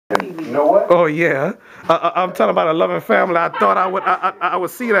You know what? Oh yeah, I'm talking about a loving family. I thought I would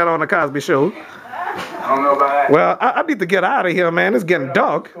see that on the Cosby Show. I don't know about that. Well, I need to get out of here, man. It's getting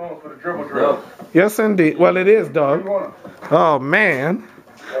dark. Going for the dribble drill. Yes, indeed. Well, it is dark. Oh man.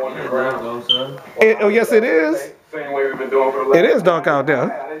 Oh yes, it is. Same way we've been doing for the last. It is dark out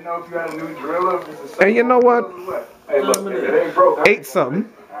there. I didn't know if you had a new drill or if it's the same. And you know what? Hey, look, if it ain't broke. 8 something.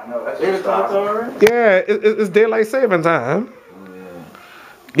 I know that's your style. Yeah, it's daylight saving time.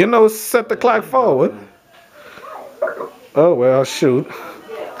 You know, set the clock forward. Oh well, shoot.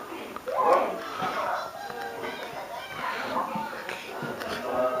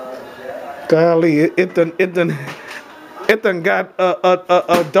 Golly, it done got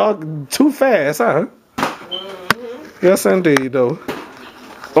a dog too fast, huh? Yes, indeed, though.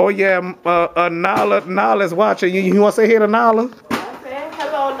 Oh yeah, Nala's watching. You want to say hey to Nala? Okay.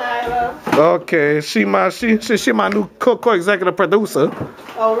 Hello, Nyla. Okay, she my new co-executive producer.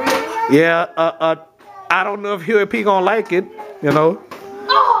 Oh really? Yeah. I don't know if he gonna like it. You know.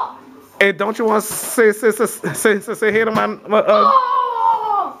 Oh! Hey, don't you want to say hey to my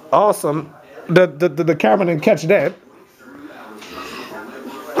Oh! Awesome. The camera didn't catch that.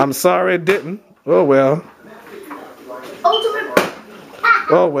 I'm sorry it didn't. Oh well. Ultimate.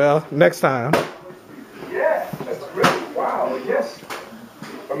 Oh well. Next time. Yeah, that's really wow. Yes,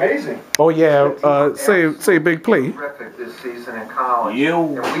 amazing. Oh yeah. Say big play. This season in college.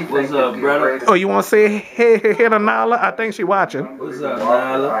 What's up, brother? Oh, you want to say hey to Nala? I think she watching. What's up,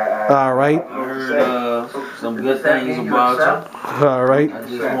 Nyla? All right. I heard some good things about you. All right. I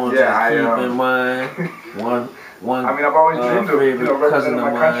just want you to keep in mind one I mean, I've always dreamed of favorite cousin representing of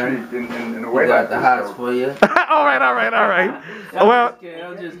my country mine. in a We way got like the this. hots for you. all right. Well,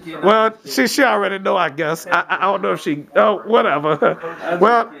 I'm just kidding. well, she already know, I guess. I don't know if she. Oh, whatever.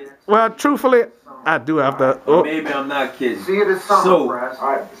 Well, truthfully, I do have to. Oh. Maybe I'm not kidding. See you this summer, So, Press.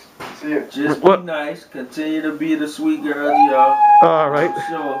 All right, see you. just What? be nice. Continue to be the sweet girl you are. All right.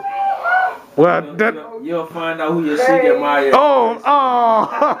 Sure. Well, that. You'll find out who your secret admirer is. Oh.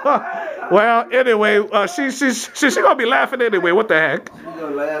 Well, anyway, she gonna be laughing anyway. What the heck? You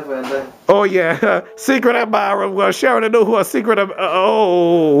gonna laugh at that. Oh yeah, secret admirer. Well, she already know who a secret.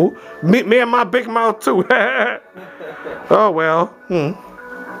 Oh, me and my big mouth too. Oh well.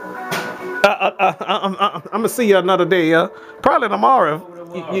 I'm gonna see you another day. Probably tomorrow.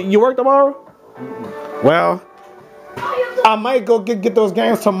 You work tomorrow? Well, I might go get those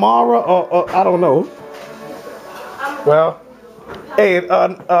games tomorrow, or I don't know. Well, hey,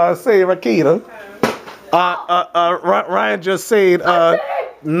 say Rakita. Ryan just said,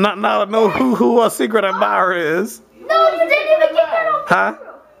 not know who a secret admirer is. No, you didn't even get that on Huh?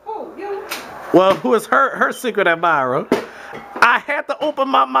 Oh, you. Well, who is her secret admirer? I had to open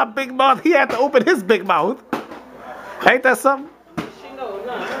my big mouth. He had to open his big mouth. Ain't that something? She knows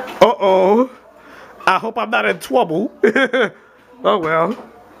not. Uh-oh. I hope I'm not in trouble. Oh, well.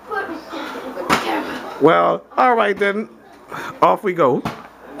 Well, all right then. Off we go.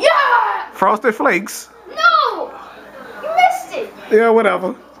 Yeah! Frosted Flakes. No! You missed it. Yeah,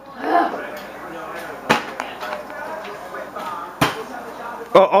 whatever.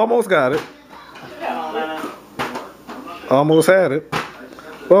 Oh, almost got it. Almost had it.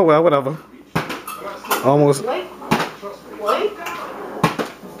 Oh, well, whatever. Almost. Wait.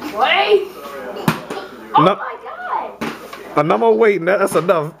 Oh No. my God! A number waiting. That's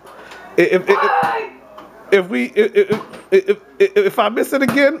enough. If I miss it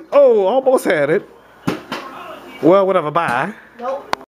again, oh, almost had it. Well, whatever. Bye. Nope.